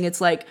discussing, it's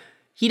like,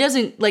 he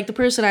doesn't, like, the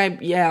person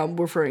I'm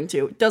referring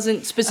to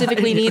doesn't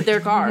specifically need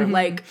their car.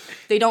 Like,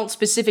 they don't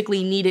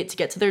specifically need it to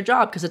get to their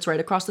job because it's right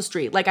across the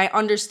street. Like, I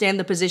understand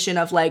the position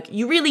of, like,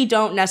 you really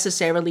don't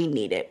necessarily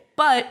need it.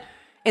 But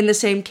in the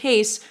same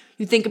case,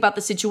 you think about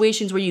the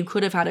situations where you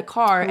could have had a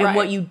car and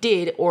what you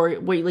did, or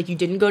where, like, you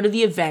didn't go to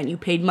the event, you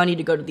paid money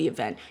to go to the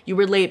event, you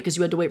were late because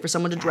you had to wait for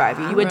someone to drive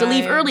you, you had to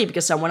leave early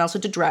because someone else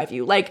had to drive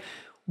you. Like,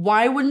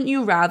 why wouldn't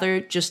you rather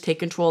just take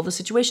control of the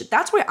situation?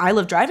 That's why I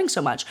love driving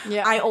so much.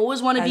 Yeah. I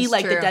always want to be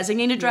like the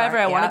designated driver.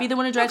 I want to be the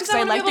one who drives because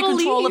I like the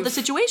control of the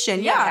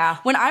situation. Yeah.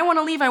 When I want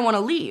to leave, I want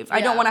to leave.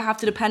 I don't want to have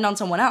to depend on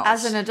someone else.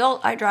 As an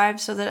adult, I drive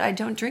so that I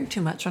don't drink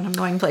too much when I'm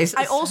going places.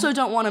 I also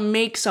don't want to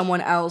make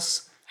someone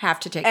else have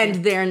to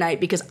take their night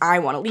because I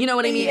want to. You know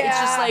what I mean? It's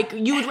just like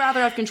you would rather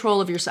have control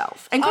of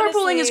yourself. And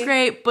carpooling is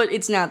great, but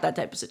it's not that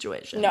type of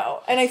situation. No.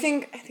 And I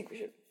think we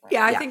should.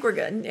 Yeah, I think we're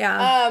good.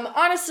 Yeah.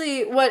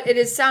 Honestly, what it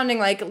is sounding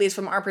like, at least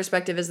from our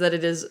perspective, is that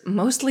it is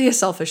mostly a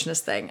selfishness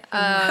thing.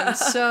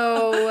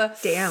 So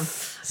damn.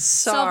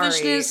 Sorry.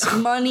 Selfishness,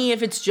 money,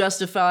 if it's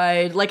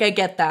justified. Like, I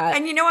get that.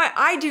 And you know what?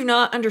 I do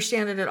not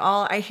understand it at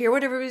all. I hear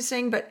what everybody's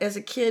saying, but as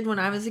a kid, when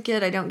I was a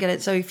kid, I don't get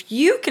it. So if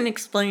you can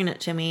explain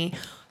it to me,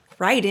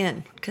 write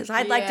in, because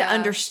I'd like to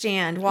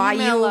understand why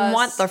you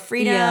want the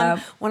freedom. Yeah.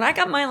 When I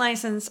got my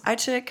license, I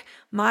took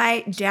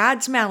my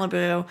dad's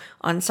Malibu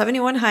on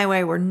 71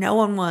 highway where no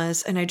one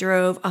was, and I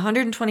drove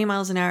 120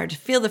 miles an hour to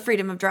feel the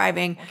freedom of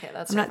driving. Okay,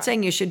 I'm not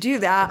saying you should do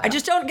that. No. I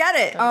just don't get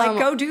it. Like,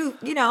 go do,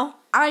 you know.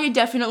 I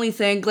definitely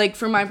think, like,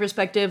 from my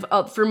perspective,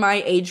 for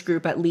my age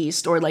group at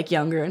least, or like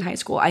younger in high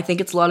school, I think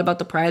it's a lot about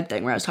the pride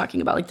thing where I was talking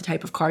about, like, the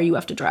type of car you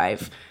have to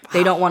drive.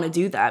 They don't want to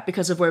do that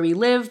because of where we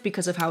live,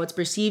 because of how it's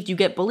perceived. You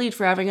get bullied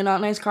for having a not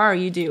nice car.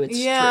 You do. It's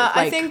true. Like,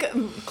 I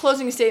think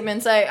closing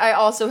statements, I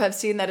also have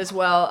seen that as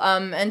well.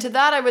 And to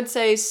that, I would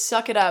say,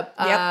 suck it up.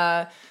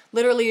 Yep.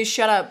 Literally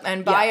shut up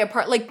and buy a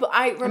part. Like,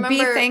 I remember, and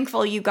be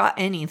thankful you got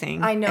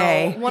anything. I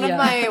know. One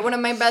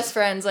of my best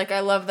friends, like,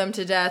 I love them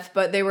to death,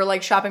 but they were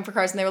like shopping for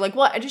cars and they were like,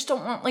 "What? I just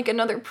don't want like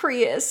another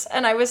Prius."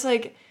 And I was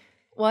like,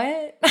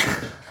 "What?"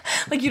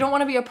 Like, you don't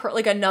want to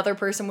be another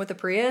person with a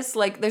Prius.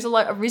 Like, there's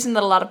a reason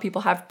that a lot of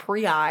people have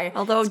Prii.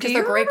 Although, do you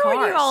remember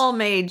when you all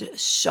made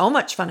so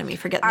much fun of me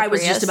for getting the Prius? I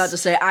was just about to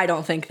say, I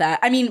don't think that.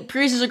 I mean,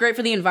 Priuses are great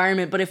for the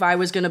environment, but if I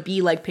was going to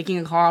be, like, picking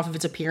a car off of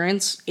its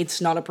appearance,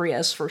 it's not a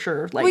Prius for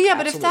sure. Like, well, yeah,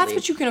 but if that's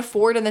what you can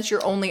afford and that's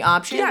your only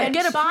option, then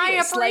get a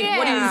Prius. Like,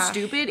 what are you,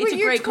 stupid? It's a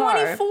great car.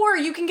 You're 24.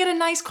 You can get a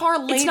nice car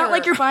later. It's not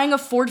like you're buying a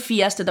Ford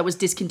Fiesta that was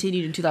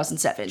discontinued in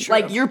 2007. True.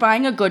 Like, you're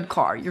buying a good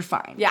car. You're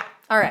fine. Yeah.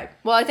 All right.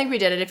 Well, I think we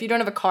did it. If you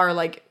don't have a car,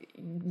 like,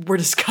 we're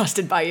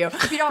disgusted by you.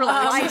 If you don't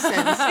have a license. If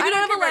you don't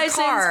have a license,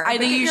 I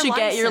think you should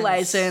get your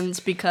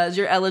license because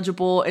you're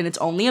eligible and it's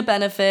only a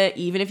benefit,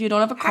 even if you don't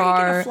have a car. How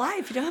are you gonna fly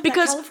if you don't have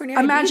because that California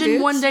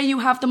imagine one day you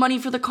have the money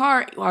for the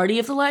car, you already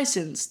have the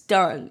license.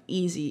 Done.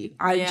 Easy.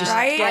 I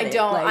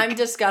don't. Like, I'm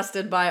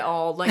disgusted by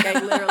all. Like, I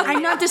literally.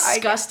 I'm not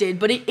disgusted,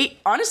 but it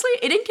honestly,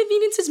 it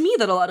inconveniences me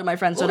that a lot of my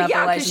friends don't have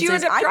their licenses. You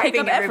end up I pick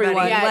up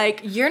everyone. Yeah, like,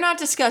 you're not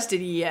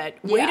disgusted yet.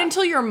 Wait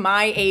until you're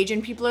my age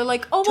and people are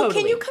like, "Oh, well,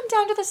 can you come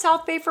down to the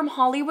South Bay from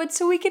Hollywood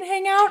so we can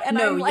hang out?" And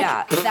I'm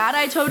like, that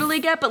I totally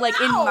get, but like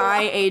in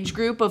my age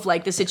group of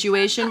like the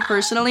situation,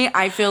 personally,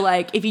 I feel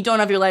like if you don't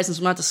have your license,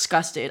 I'm not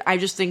disgusted. I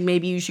just think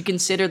maybe you should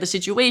consider the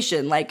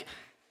situation. Like,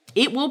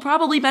 it will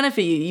probably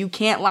benefit you. You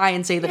can't lie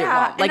and say that it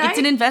Yeah, won't. Like, and it's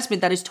an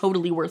investment that is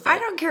totally worth it. I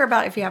don't care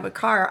about if you have a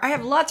car. I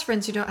have lots of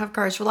friends who don't have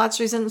cars for lots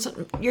of reasons.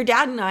 Your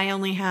dad and I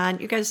only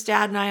had, you guys'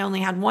 dad and I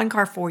only had one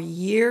car for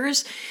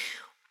years.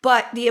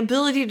 But the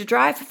ability to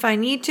drive if I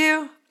need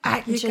to,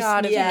 you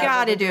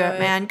gotta do it,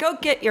 man. Go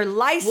get your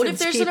license. What if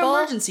there's an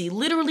emergency?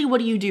 Literally, what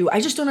do you do?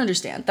 I just don't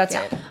understand. That's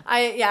it.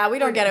 We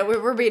don't get it.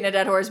 We're beating a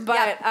dead horse.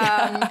 But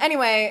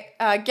anyway,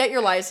 get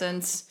your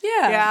license.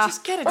 Yeah.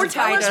 Just get it. Or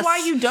tell us why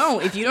you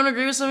don't. If you don't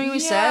agree with something we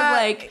said,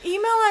 like,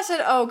 email us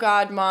at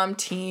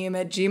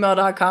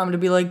ohgodmomteam@gmail.com to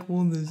be like,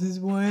 well, this is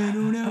why I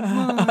don't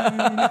have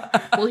mine.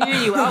 we'll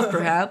hear you out,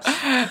 perhaps.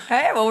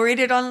 Hey, we'll read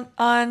it on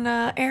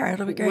air.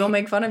 It'll be great. We'll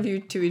make fun of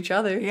you to each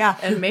other. Yeah.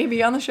 And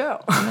maybe on the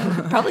show.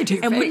 Probably do.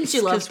 And wouldn't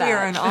you love that? We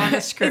are an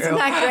honest crew. Isn't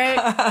that great?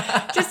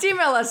 Just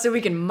email us so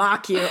we can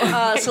mock you.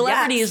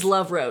 Celebrities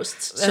love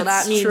roasts, so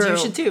That's that means true. you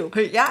should too.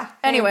 Yeah.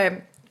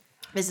 Anyway,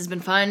 this has been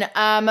fun.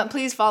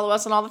 Please follow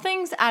us on all the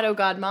things at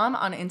ohgodmom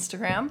on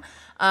Instagram,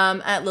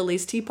 at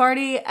Lily's Tea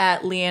Party,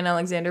 at Leanne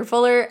Alexander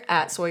Fuller,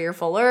 at Sawyer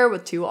Fuller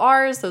with 2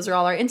 R's. Those are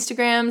all our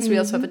Instagrams. We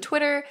also have a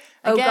Twitter.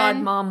 Oh Again,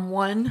 God, Mom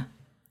 1.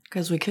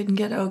 Because we couldn't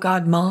get Oh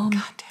God, Mom.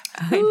 God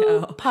damn it. I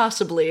know.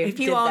 Possibly. If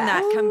you own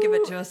that, come give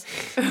it to us.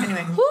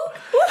 Anyway.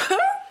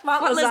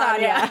 Mount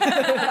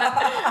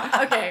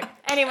Lasagna. Okay.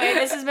 Anyway,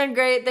 this has been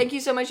great. Thank you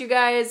so much, you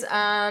guys.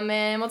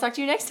 And we'll talk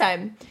to you next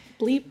time.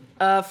 Bleep.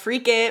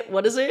 Freak it.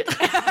 What is it?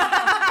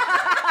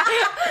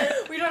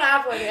 We don't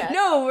have one yet.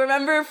 No,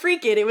 remember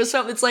Freak It. It was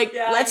something. It's like,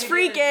 let's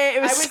freak it.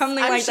 It was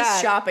something I like was just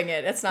that. shopping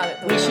it. It's not it.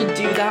 We should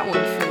do that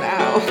one for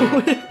now.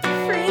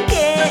 Freak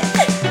it.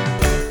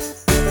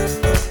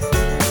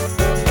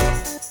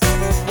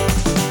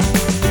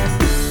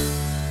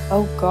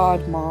 Oh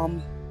God,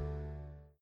 Mom.